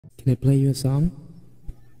Can I play you a song?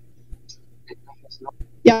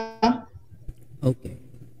 Yeah. Okay.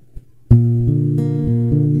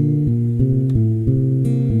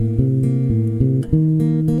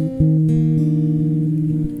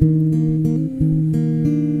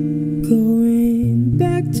 Going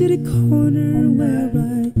back to the corner where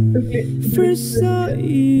I first saw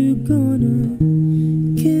you, gonna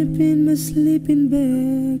camp in my sleeping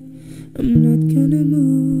bag. I'm not gonna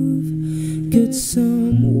move. Got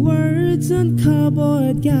some words on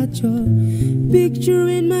cardboard, got your picture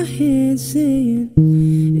in my hand saying,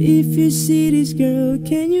 if you see this girl,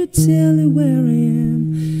 can you tell her where I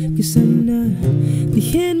am? Cause I'm not, they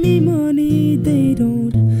hand me money, they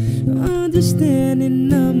don't understand,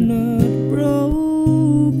 and I'm not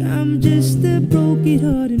broke. I'm just a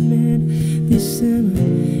broken-hearted man. This summer,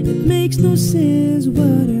 it makes no sense.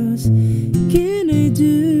 What else can I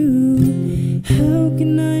do? How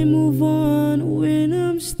can I move on when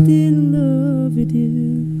I'm still in love with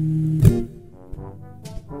you?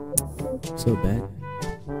 So bad.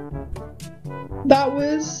 That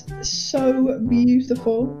was so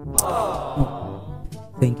beautiful.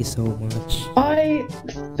 Thank you so much. I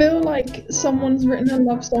feel like someone's written a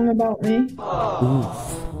love song about me.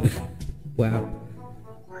 Oof. Wow.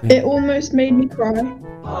 It almost made me cry.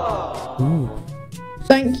 Ooh.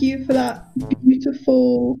 Thank you for that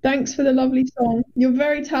beautiful. Thanks for the lovely song. You're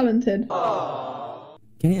very talented.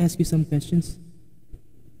 Can I ask you some questions?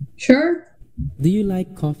 Sure. Do you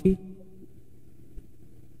like coffee?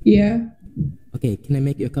 Yeah. Okay, can I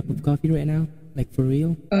make you a cup of coffee right now? Like for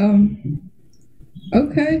real?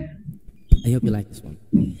 Okay. I hope you like this one.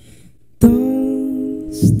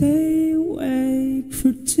 Don't stay awake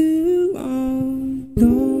for too long.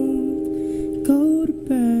 Don't go to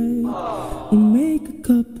bed. I'll make a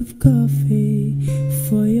cup of coffee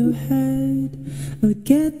for your head. I'll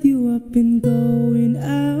get you up and going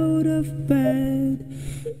out of bed.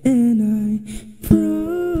 And I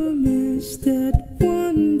promise that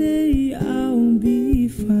one day I'll be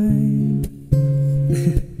fine.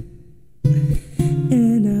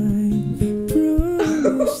 And I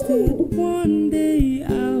promise that one day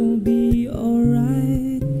I'll be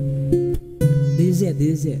alright. This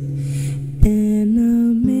is it. And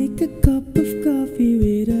I'll make a cup of coffee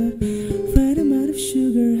with a right amount of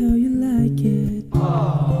sugar, how you like it.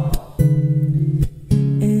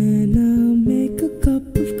 And I'll make a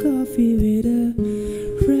cup of coffee with a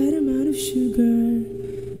right amount of sugar,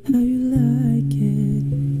 how you like it.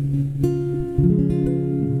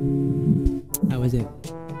 How was it?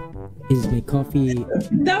 Is my coffee?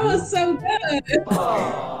 That was so good.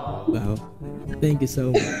 Wow. Thank you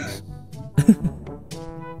so much.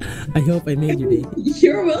 I hope I made your day.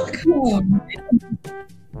 You're welcome.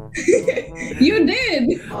 You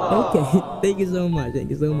did. Okay. Thank you so much. Thank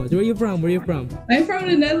you so much. Where are you from? Where are you from? I'm from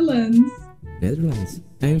the Netherlands. Netherlands.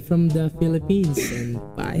 I'm from the Philippines. And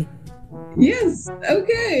bye. Yes.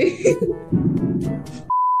 Okay.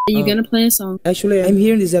 Are you gonna play a song? Actually, I'm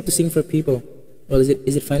here in this app to sing for people. Well, is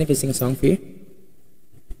it fine if I sing a song for you?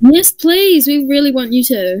 Yes, please. We really want you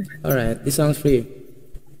to. Alright, this song's for you.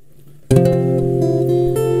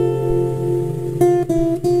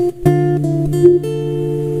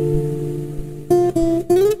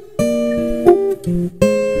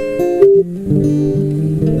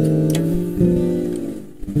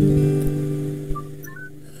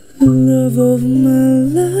 Love of my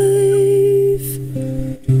life,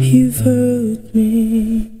 you've hurt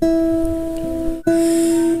me.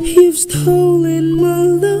 You've stolen my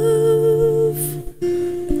love,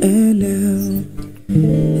 and now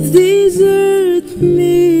desert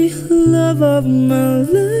me. Love of my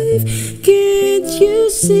life, can't you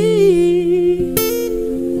see?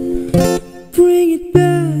 Bring it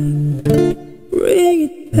back, bring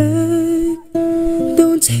it back.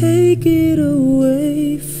 Don't take it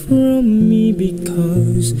away from me,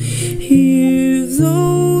 because you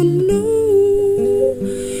don't know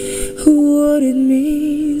what it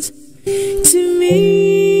means to me.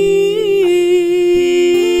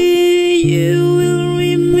 You will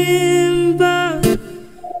remember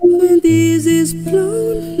when this is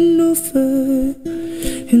blown over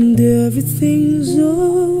and everything's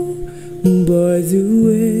all by the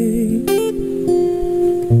way.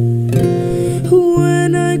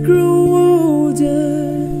 When I grow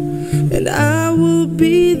older, and I will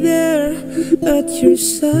be there at your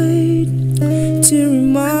side to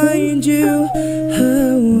remind you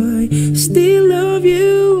how I still love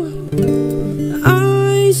you.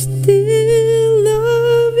 I still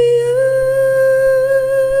love you.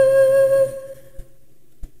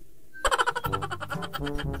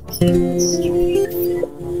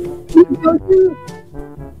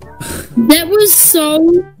 That was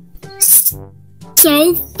so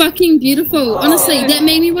so fucking beautiful. Honestly, that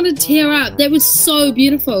made me want to tear up. That was so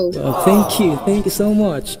beautiful. Oh, thank you so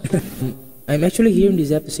much. I'm actually here in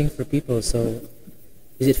this app to sing for people, so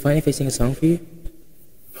is it fine if I sing a song for you?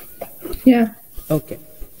 Yeah. Okay.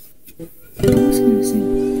 I was gonna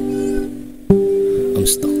sing. I'm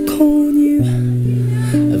stuck on you.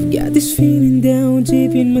 I've got this feeling down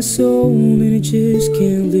deep in my soul, and I just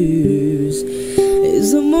can't lose.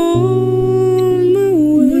 As I'm on my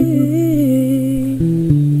way,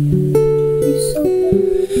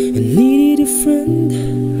 I needed a friend,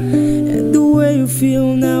 and the way you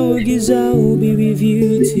feel now, I guess I'll be with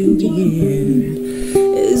you till the end.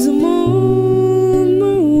 As I'm on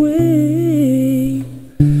my way,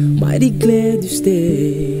 mighty glad you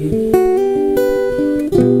stayed.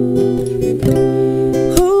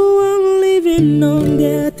 On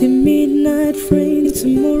that the midnight train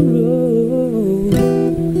tomorrow,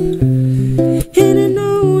 and I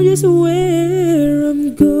know just where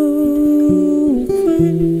I'm going.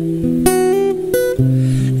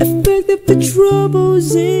 I've packed up the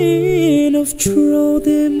troubles and I've thrown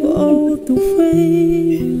them all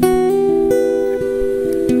away.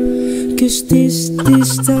 'Cause this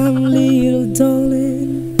time, little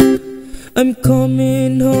darling, I'm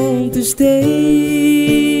coming home to stay.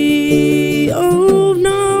 Oh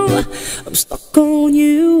no, I'm stuck on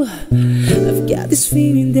you. I've got this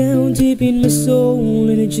feeling down deep in my soul,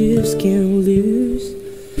 and I just can't lose.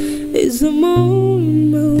 As I'm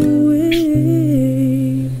on my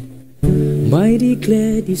way, mighty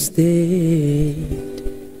glad you stayed.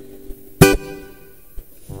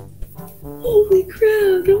 Holy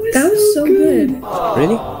crap, that was so good.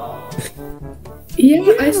 Really? Yeah,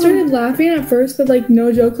 I started laughing at first, but like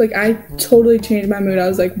no joke, like I totally changed my mood. I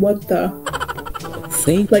was like, what the?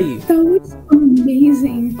 Thank you. That was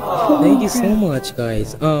amazing. Thank you so much,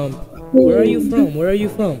 guys. Where are you from? Where are you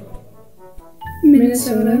from?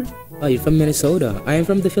 Minnesota. Oh, you're from Minnesota. I am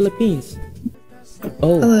from the Philippines.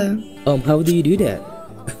 Oh. Hello. How do you do that?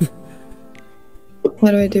 How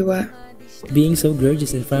do I do what? Being so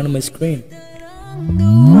gorgeous in front of my screen.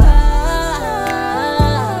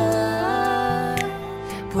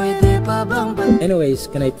 Anyways,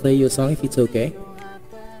 can I play you a song if it's okay?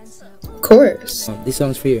 Of course. This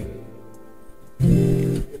song's for you.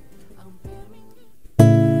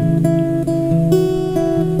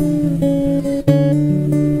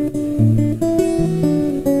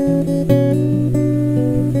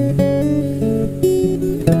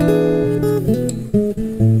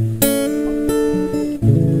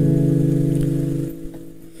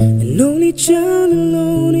 An only child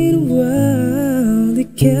alone in a wild, the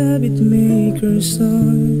cabinet maker's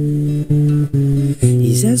son.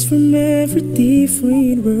 He's asked from every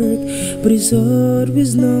different work, but his heart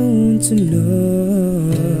was known to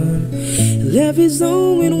none. He left his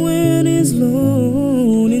home and went his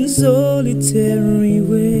lone in solitary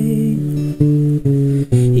way.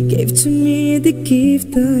 He gave to me the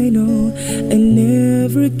gift I know I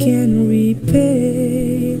never can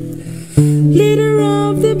repay. Leader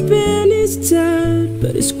of the band is tired,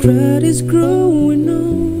 but his crowd is growing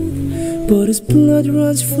old. But his blood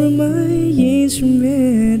runs from my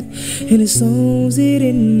instrument, and his songs it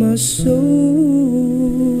in my soul.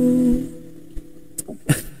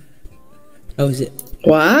 How was it?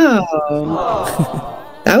 Wow.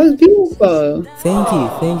 That was beautiful. Thank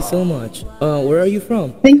you so much. Where are you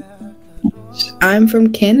from? I'm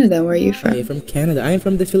from Canada. Where are you from? I'm from Canada. I am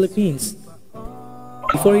from the Philippines.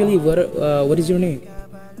 Before you leave, what is your name?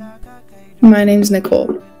 My name's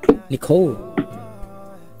Nicole. Nicole.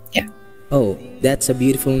 Yeah. Oh, that's a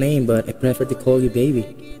beautiful name, but I prefer to call you baby.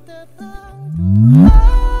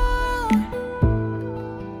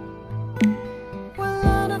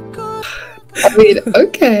 I mean,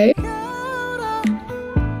 okay.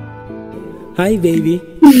 Hi, baby.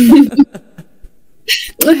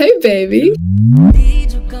 Hey, baby.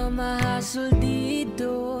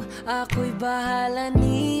 Ako'y bahala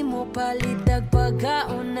nimo palidag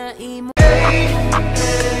pagkaon na imo.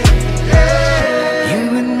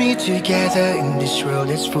 You and me together in this world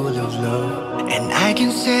that's full of love, and I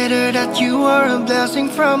consider that you are a blessing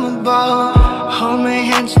from above. Hold my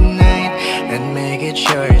hand tonight and make it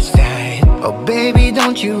sure it's tight. Oh baby,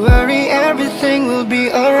 don't you worry, everything will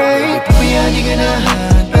be alright.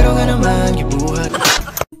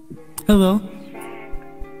 Hello.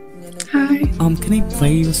 Hi. Can I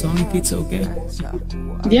play you a song if it's okay?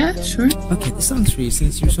 Yeah, sure. Okay, this song's for you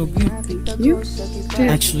since you're so good. You?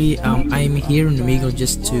 Actually, I'm here in Omegle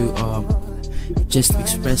just to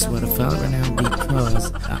express what I felt right now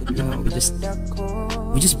because you know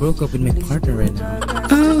we just broke up with my partner right now.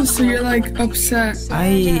 Oh, Oh, so you're like upset.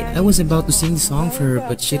 I was about to sing the song for her,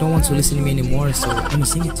 but she don't want to listen to me anymore, so I'm gonna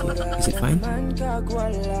sing it to you. Is it fine?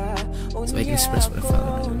 So I can express what I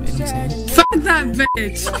felt. You know what I'm saying? Fuck that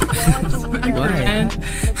bitch. Why?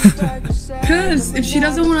 Because if she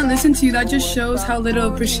doesn't want to listen to you, that just shows how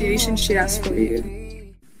little appreciation she has for you.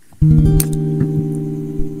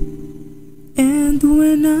 And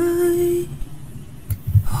when I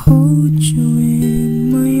hold you in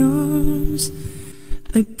my arms,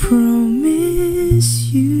 I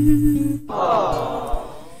promise you,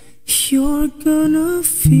 you're gonna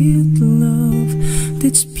feel the love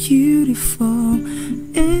that's beautiful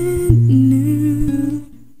and new.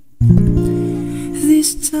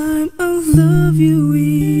 This time I'll love you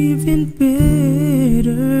even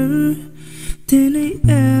better than I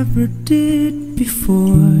ever did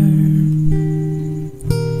before.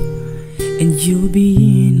 And you'll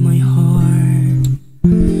be in my heart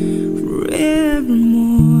forevermore.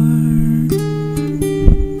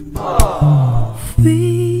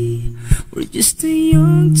 We were just too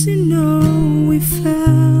young to know we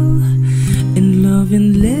fell in love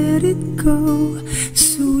and let it go.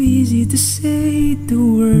 So easy to say the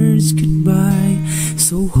words goodbye,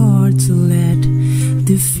 so hard to let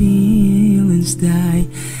the feelings die.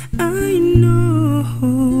 I know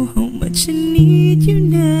how much I need you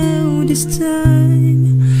now. This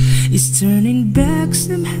time is turning back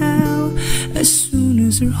somehow. As soon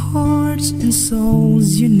as our hearts and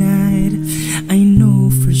souls unite, I know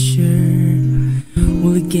for sure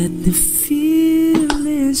we'll get the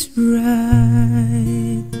feelings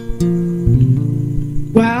right.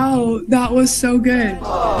 Wow, that was so good.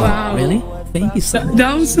 Wow. Really? Thank you so much.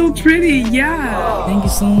 That was so pretty, yeah. Thank you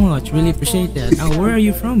so much. Really appreciate that. Where are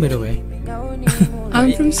you from, by the way?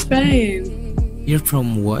 I'm from Spain. You're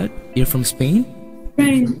from what? You're from Spain?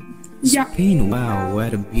 Spain. Yeah. Spain. Wow,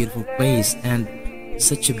 what a beautiful place and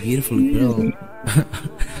such a beautiful girl.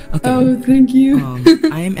 Okay. Oh, thank you.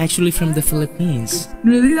 I am actually from the Philippines.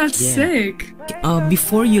 Really? That's Yeah. sick.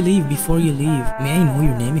 Before you leave, may I know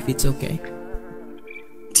your name if it's okay?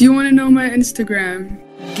 Do you want to know my Instagram?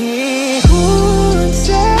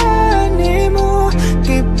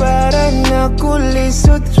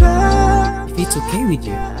 If it's okay with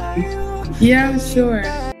you. Yeah, sure.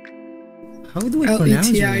 How do I pronounce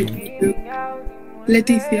your name?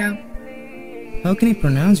 Leticia. How can I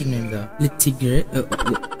pronounce your name though? Letiger.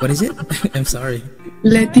 What is it? I'm sorry.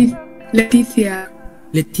 Leticia.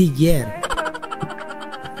 Letiger.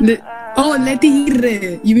 Oh,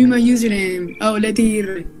 Letihirre. You mean my username? Oh,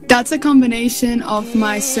 Letihirre. That's a combination of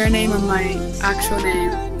my surname and my actual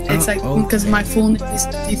name. It's like because my full name is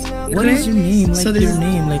Letihirre. What is your name? Like so your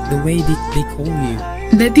name, like the way they call you.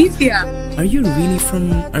 Leticia. Are you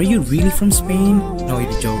really from Spain? No,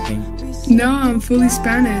 you're joking. No, I'm fully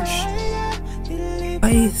Spanish.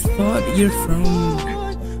 I thought you're from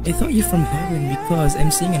heaven because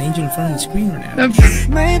I'm seeing an angel in front of the screen right now.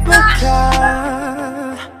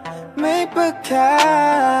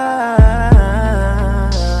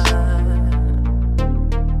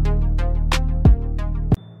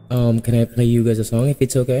 Can I play you guys a song if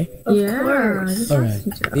it's okay? Yeah. Alright,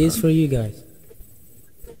 this is for you guys.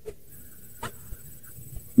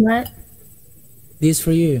 What? This is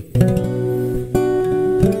for you.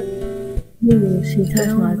 Ooh, she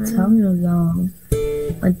touched my tongue along.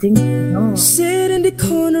 I think no. Sit in the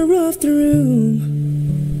corner of the room.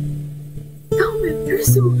 No, man, you're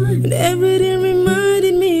so good. And everything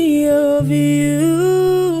reminded me of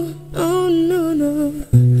you. Oh no, no.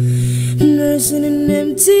 Nursing an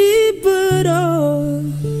empty bottle.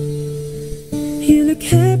 You look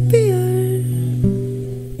happier.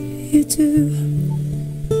 You do.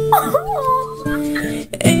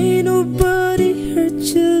 Ain't nobody hurt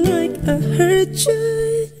you like I hurt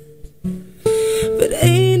you. But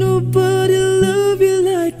ain't nobody love you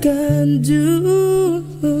like I do.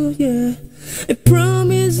 Oh, yeah. I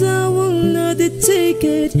promise I will not take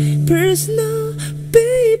it personal,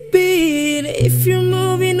 baby. And if you're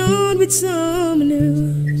moving on with someone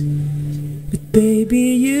new, but baby,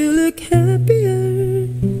 you look happier.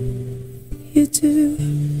 You do.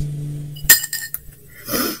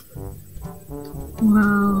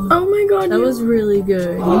 Wow. Oh my god, That was really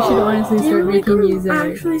good. You should honestly start making music.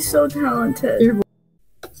 actually so talented. Your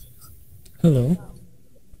Hello.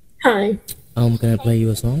 Hi. Can I play you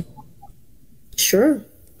a song? Sure.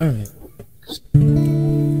 Alright.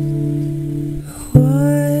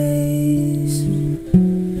 Wise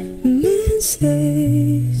man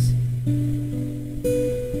says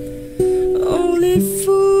only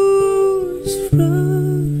fools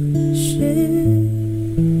rush in,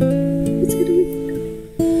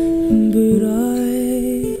 but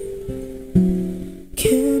I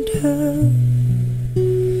can't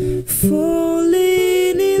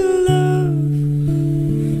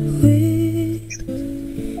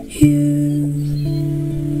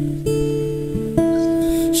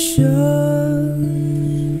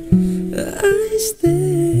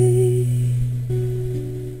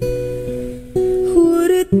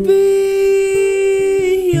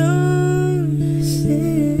be yours.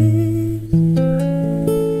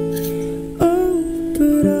 Oh,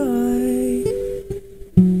 but I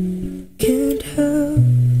can't help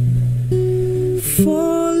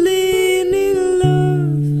falling in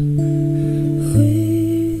love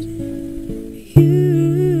with you.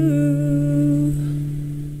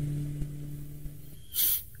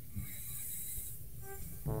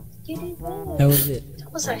 How was it?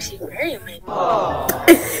 That was actually very amazing.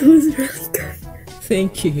 It was really good.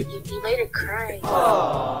 Thank you. You made her cry.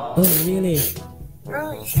 Oh, really?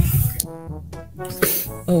 Bro,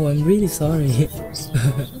 Oh, I'm really sorry. I'm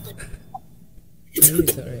really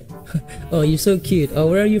sorry. Oh, you're so cute. Oh,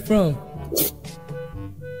 where are you from?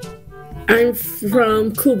 I'm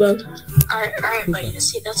from Cuba. alright, but you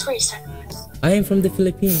see, that's where you started. I am from the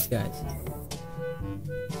Philippines, guys.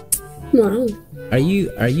 Wow. Are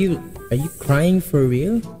you crying for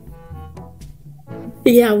real?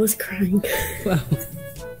 Yeah, I was crying. Wow.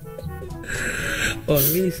 Oh,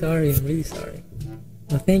 I'm really sorry. I'm really sorry.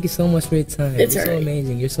 Well, thank you so much for your time. It's You're so alright.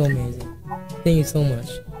 amazing. You're so amazing. Thank you so much.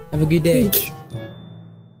 Have a good day. Thank you.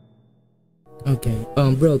 Okay.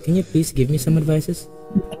 Bro, can you please give me some advices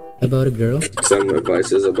about a girl? Some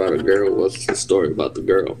advices about a girl. What's the story about the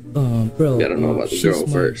girl? Bro. You gotta know about the girl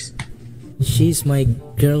first. She's my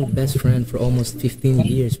girl best friend for almost 15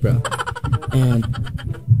 years, bro. And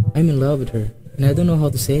I'm in love with her. And I don't know how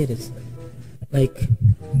to say this. Like...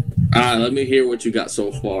 Alright, let me hear what you got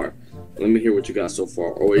so far. Let me hear what you got so far.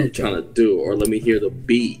 Or what you're trying to do. Or let me hear the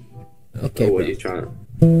beat. Okay, Or what bro. you trying to...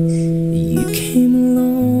 You came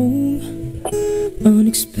along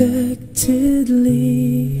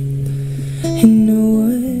unexpectedly, and I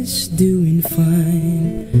was doing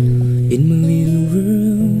fine in my little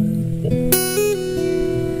world.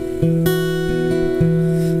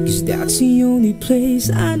 'Cause that's the only place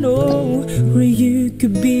I know where you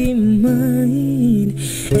could be mine,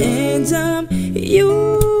 and I'm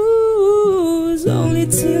yours only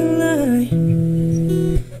till I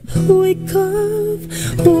wake up.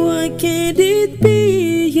 Why can't it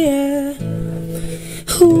be, yeah?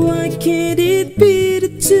 Why can't it be the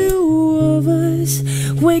two of us?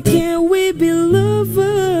 Why can't we be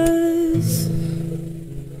lovers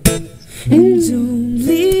and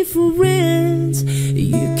only friends?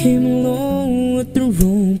 You came along at the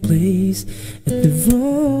wrong place at the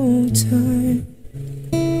wrong time.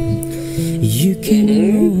 You came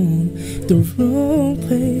along the wrong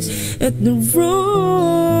place at the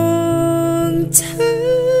wrong time.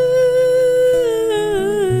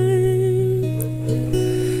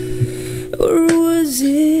 Or was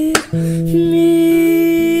it me?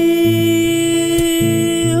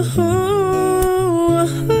 Oh,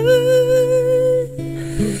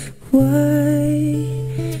 why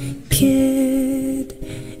can't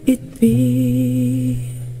it be?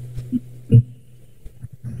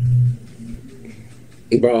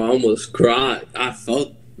 Bro, I almost cried. I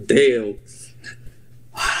felt... Damn.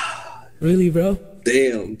 Really, bro?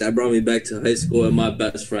 Damn. That brought me back to high school and my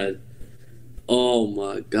best friend. Oh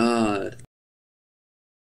my God.